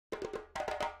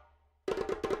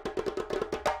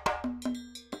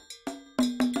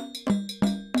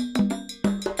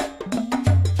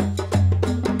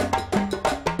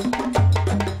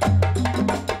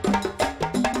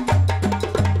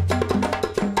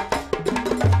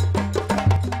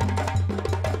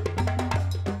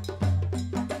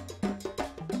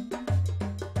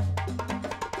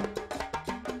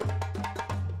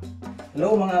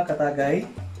Hello mga katagay,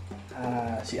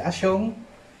 si Asyong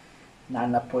na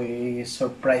napoy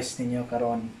surprise ninyo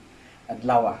karon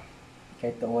adlaw.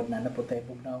 Kay tuod na po tayo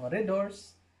bugnaw nga red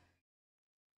doors.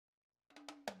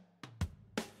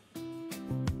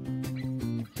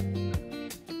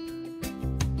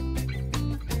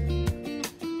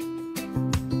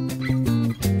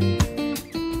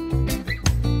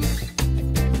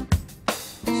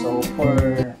 So for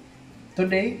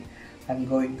today, I'm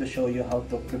going to show you how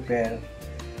to prepare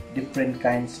different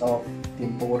kinds of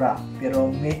tempura.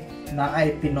 Pero may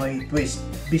naay Pinoy twist,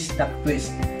 bistak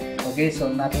twist. Okay,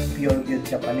 so not pure good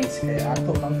Japanese. Kaya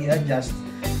ato nang i-adjust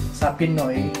sa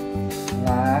Pinoy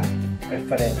nga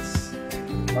preference.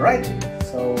 Alright,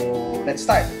 so let's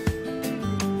start.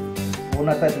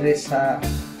 Una ta diri sa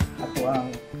ato ang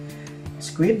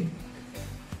squid.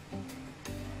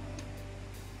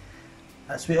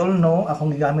 As we all know,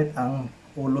 akong gigamit ang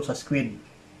ulo sa squid.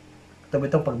 Ito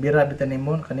itong pagbira bitan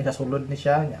nimo kani sa sulod ni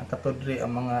siya, nya katudri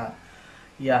ang mga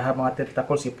iyaha mga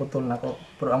tentacles iputol nako.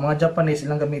 Pero ang mga Japanese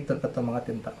ilang gamiton kato mga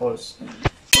tentacles.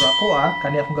 Pero ako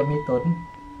kani akong gamiton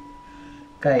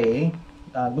kay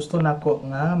gusto nako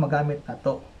nga magamit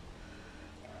nato.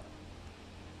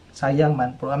 Sayang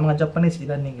man, pero ang mga Japanese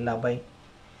ilan ning ilabay.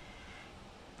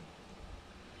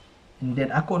 And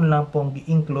then ako lang pong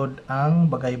gi-include ang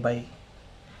bagaybay.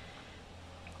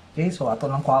 Okay, so ato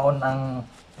lang kwaon ang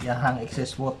yahang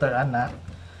excess water ana.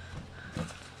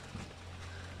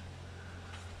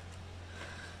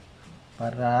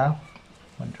 Para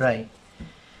ma-dry.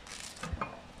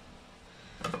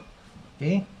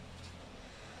 Okay.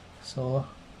 So,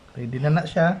 ready na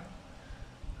siya.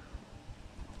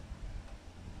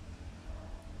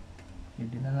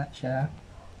 Ready na siya.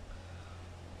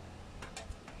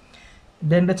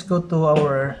 Then let's go to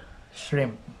our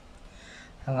shrimp.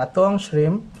 Ang atong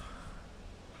shrimp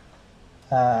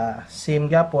same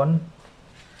gapon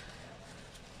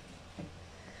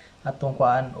atong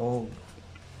kuan og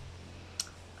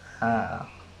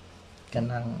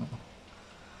kanang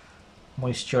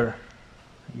moisture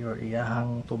your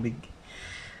iyahang tubig.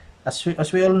 As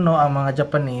we all know, ang mga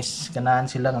Japanese ganahan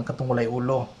sila ng katungulay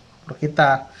ulo. Pero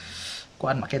kita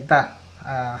kuan makita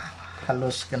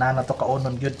halos ganahan na to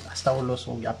kaunon gyud hasta ulo,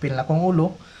 so apil na kong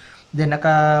ulo. Then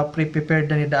naka pre-prepared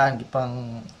na ni daan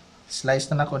gipang slice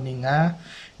na nako ni nga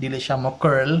dili siya mo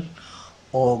curl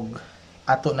og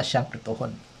ato na siyang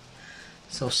pritohon.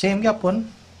 So same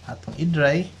gyapon atong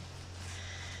i-dry.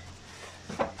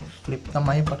 Flip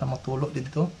kamay para matulog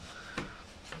dito.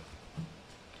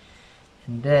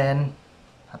 And then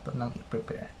ato nang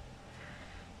i-prepare.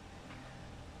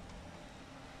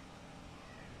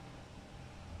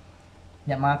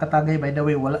 Ya mga katagay, by the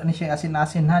way, wala ni siya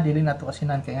asin-asin ha, dili na to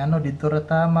asinan kay ano dito ra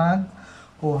ta mag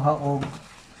kuha og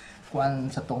kuan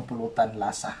sa tong pulutan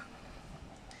lasa.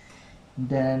 And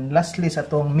then lastly sa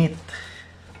tong meat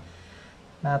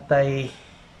natay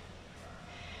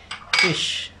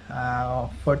fish.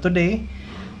 For today,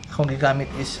 akong gigamit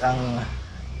is ang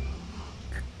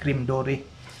cream dory.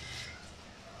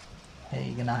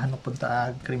 Ay ganahan mo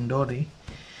punta cream dory.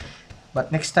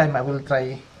 But next time I will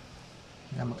try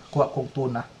na makakuha kong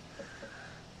tuna.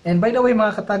 And by the way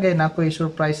mga katagay, na ako'y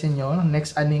surprise inyo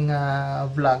next aning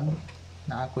vlog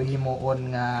na ako'y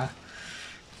himuon nga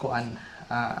kuan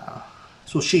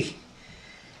sushi.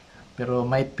 Pero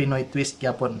may Pinoy twist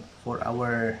gyapon for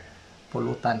our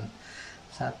pulutan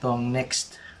sa atong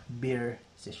next beer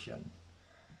session.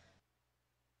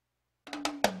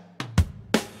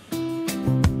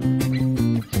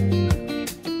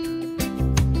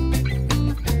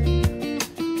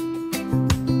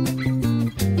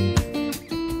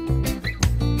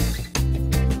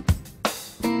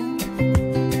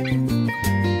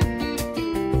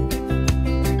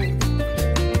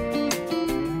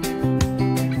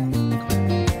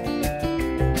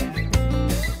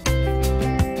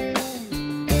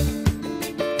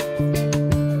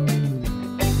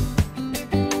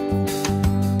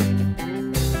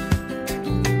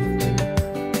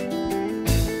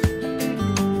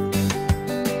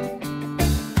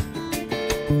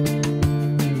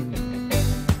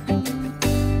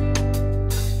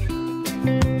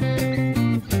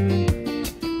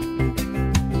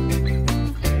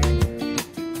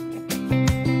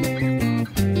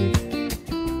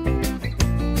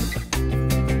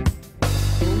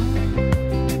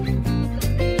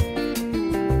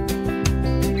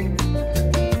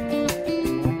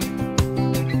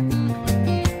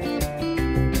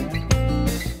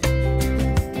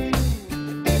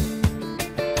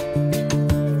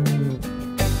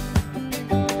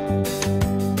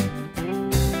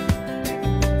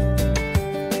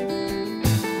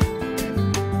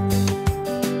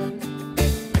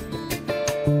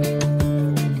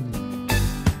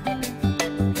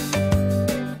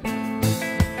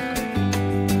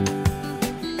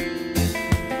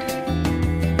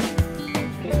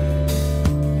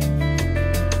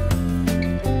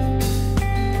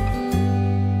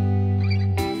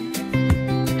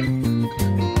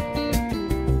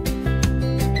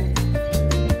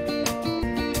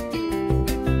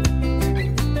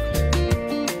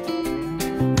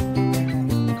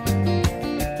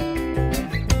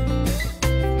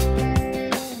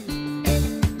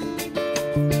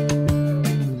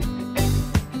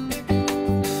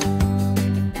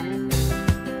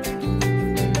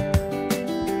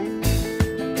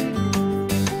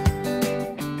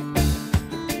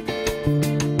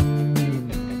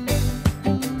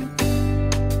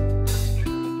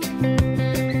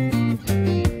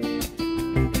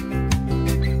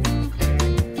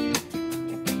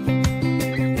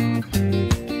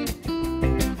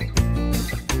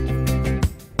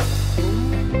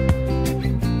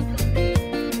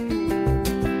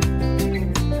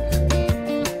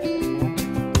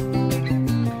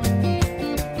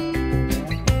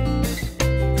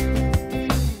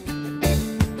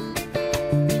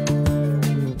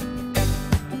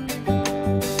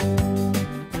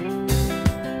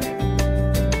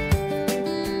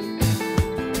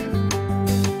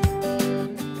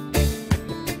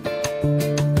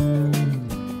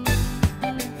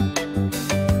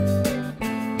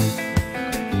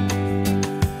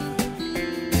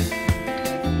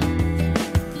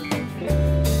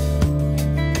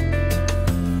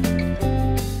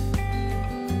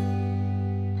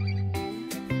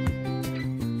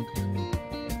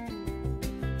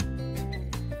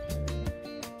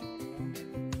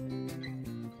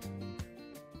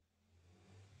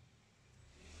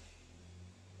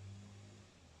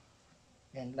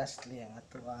 And lastly, ang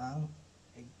ato ang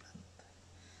eggplant.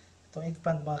 Itong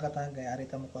eggplant mga katagay,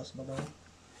 arita mo ko sa babaw.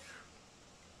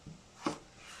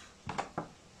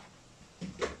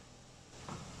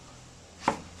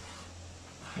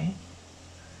 Okay.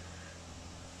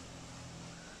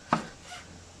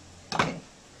 Okay.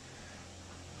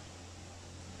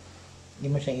 Hindi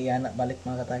mo siya iyana balik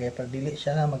mga katagay para dili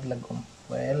siya maglagom.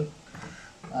 Well,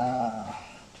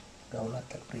 gawlat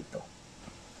kag prito.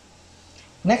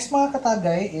 Next mga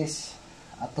katagay is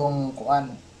atong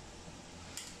kuan.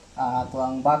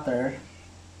 Atong butter.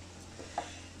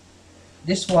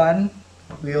 This one,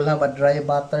 we will have a dry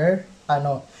butter.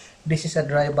 This is a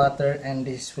dry butter and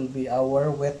this will be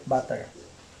our wet butter.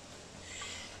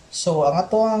 So, ang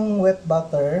atong wet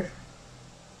butter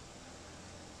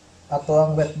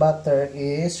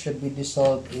should be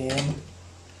dissolved in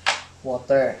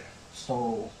water.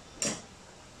 So,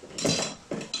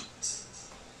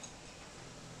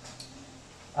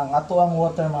 ang ato ang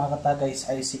water mga katagay is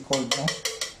icy cold, no?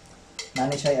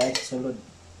 Nani siya ice sulod.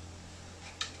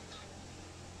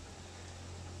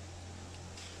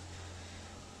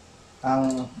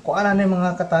 Ang kuanan ni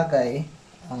mga katagay,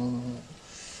 ang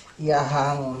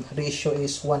iyahang ratio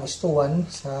is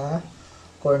 1:1 sa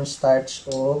cornstarch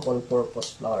o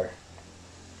all-purpose flour.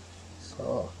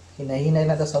 So, hinahinay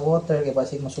lang ta sa water kay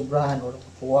basig masubrahan or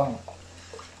kuwang.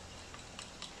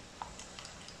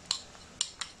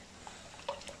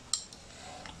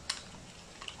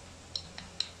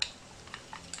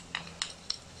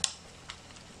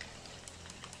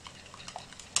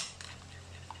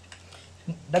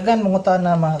 Dagan manguta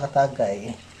na mga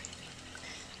katagay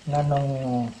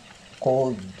nganong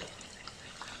cold.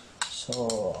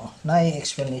 So, naay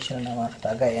explanation na mga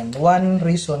katagay. And one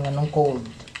reason nganong cold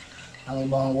ang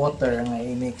ibang water nga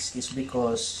i-mix is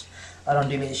because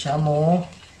aron dili siya mo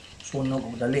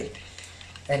sunog og dali.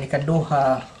 And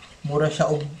ikaduha, mura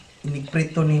siya og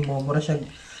inigprito nimo, mura siya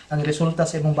ang resulta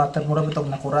sa imong butter mura bitog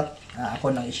nakurat.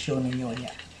 Ako nang issue ninyo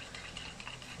niya.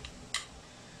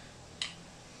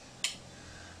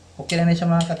 Okay na siya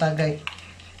mga katagay.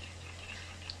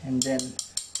 And then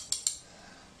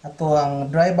ato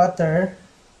ang dry butter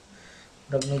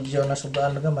drag medyo na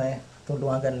sobrang gamay,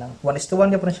 tulungan lang.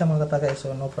 1:1 pa rin siya mga katagay,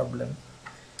 so no problem.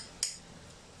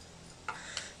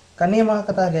 Kani mga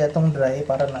katagay atong dry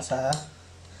para na sa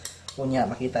unya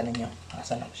makita ninyo.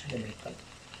 Asa na ko siya gamiton.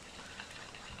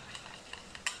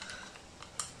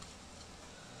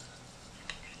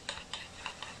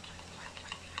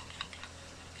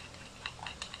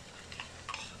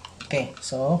 Okay,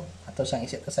 so ato siyang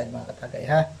isip aside mga katagay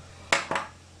ha.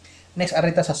 Next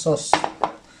arita sa sauce.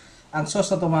 Ang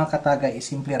sauce na ito mga katagay is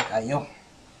simple kayo.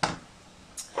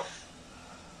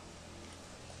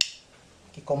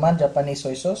 Kikuman Japanese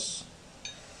soy sauce.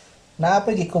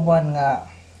 Naapoy kikuman nga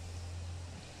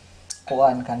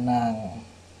kuan ka ng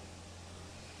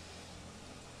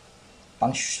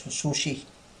pang sushi.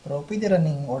 Pero pwede rin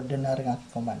ng ordinary nga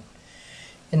kikuman.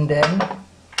 And then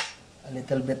a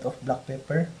little bit of black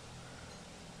pepper.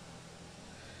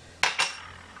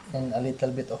 And a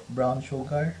little bit of brown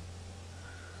sugar.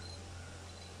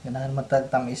 Ganahan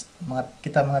matagtamis,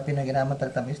 kita mga Pinoy ganahan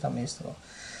matagtamis. So,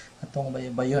 atong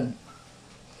bayon.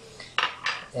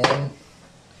 And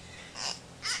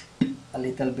a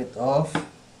little bit of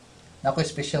nako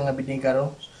special nga vinegar.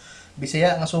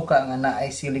 Bisaya nga suka nga naay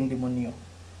siling demonyo.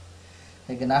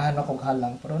 Kay ganahan ako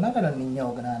halang pero nakalan ninyo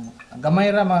ganahan.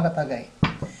 Gamay ra mga katagay.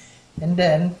 And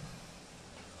then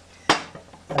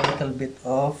a little bit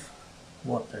of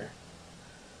water.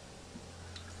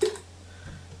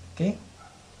 Okay?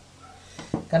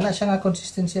 Kana siya nga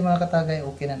consistency mga katagay,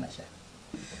 okay na siya.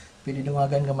 Pwede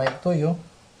dumagan gamay og toyo.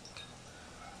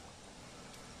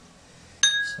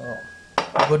 So,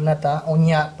 good na ta.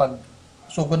 Unya pag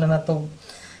sugod na nato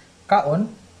kaon,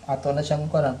 ato na siyang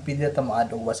kuan, pwede ta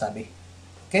mo-add og wasabi.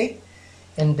 Okay?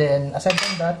 And then aside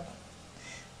from that,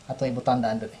 ato ibutan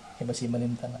daan dali. Iba si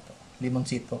malimtan nato.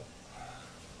 Limonsito.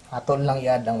 Ato lang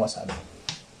i-add ang wasabi.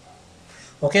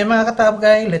 Okay mga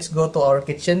katagay, let's go to our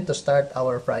kitchen to start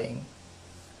our frying.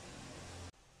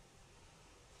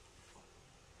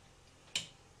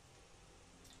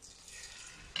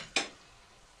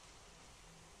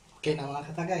 Okay na mga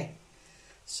katagay.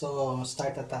 So,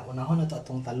 start ata. Unahon na ito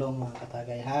atong talong mga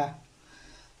katagay ha.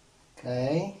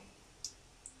 Okay.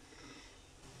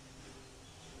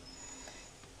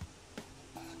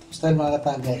 Atong style mga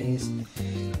katagay is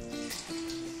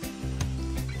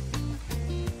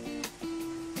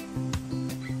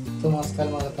ito mga style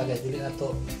mga katagay. Dili na ito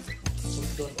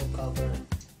sundot o cover.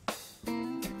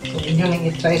 So, inyo nang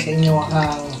i-try sa inyo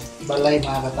ang balay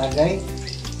mga katagay.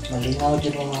 Malinaw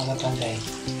dyan mga katagay.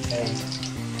 Okay.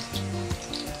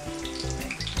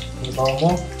 ibaw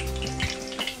mo.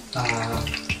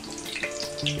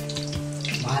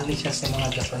 Mahali siya sa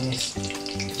mga Japanese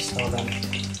restaurant.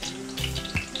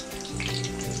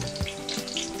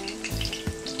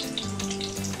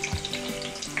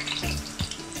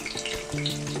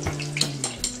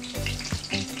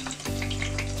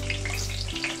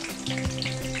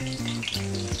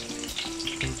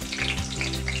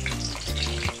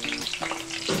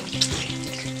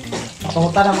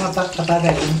 Papunta ng mga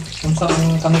katagay kung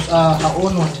saan kanus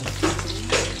kaunon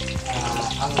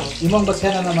ang imong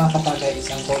basyanan ng mga katagay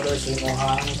isang color sa imo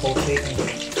ang coating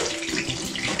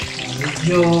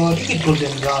medyo dikit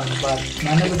golden brown but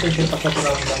nanalo siya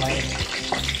pagka-brown gamay.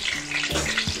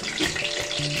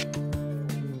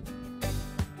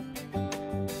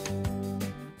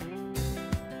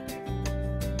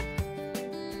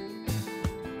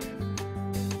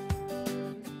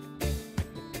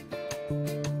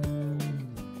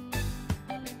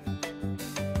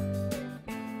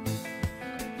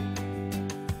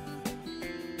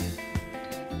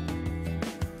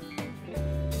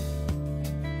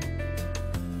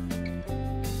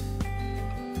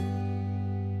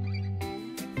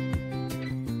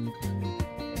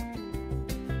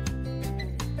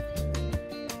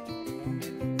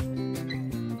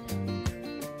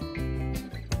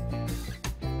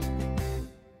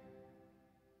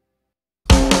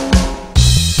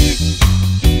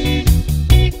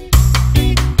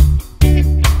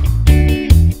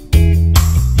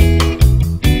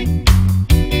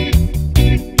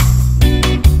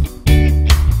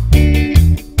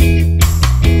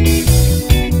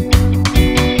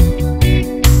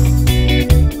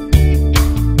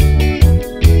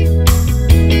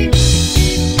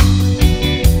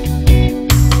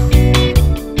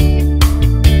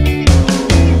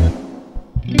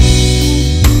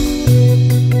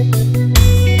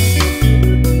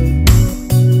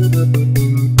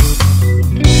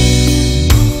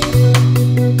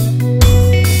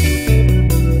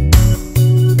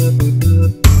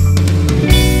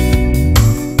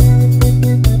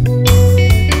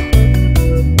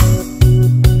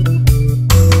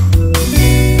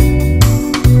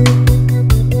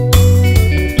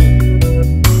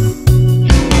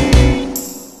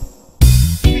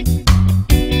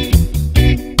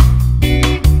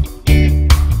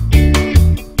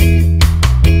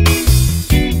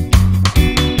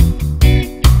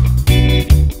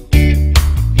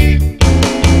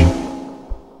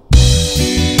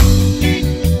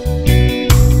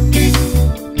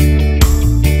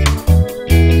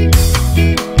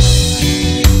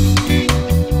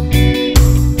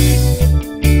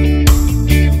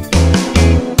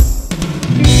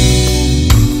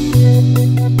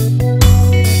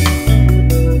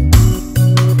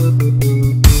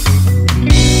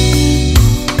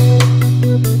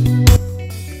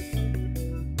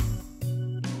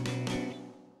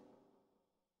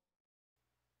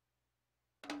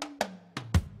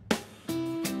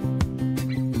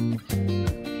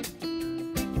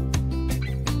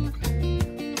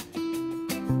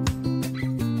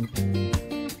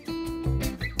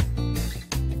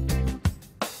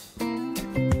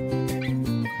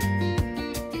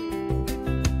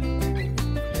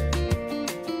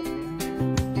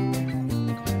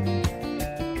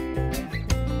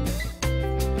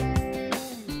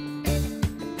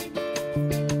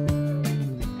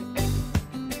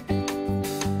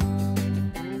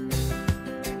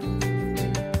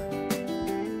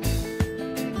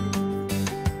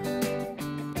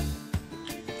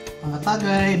 Mga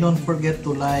tagay, don't forget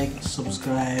to like,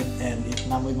 subscribe, and if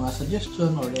na may mga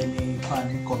suggestion or any fun,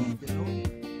 comment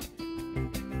below.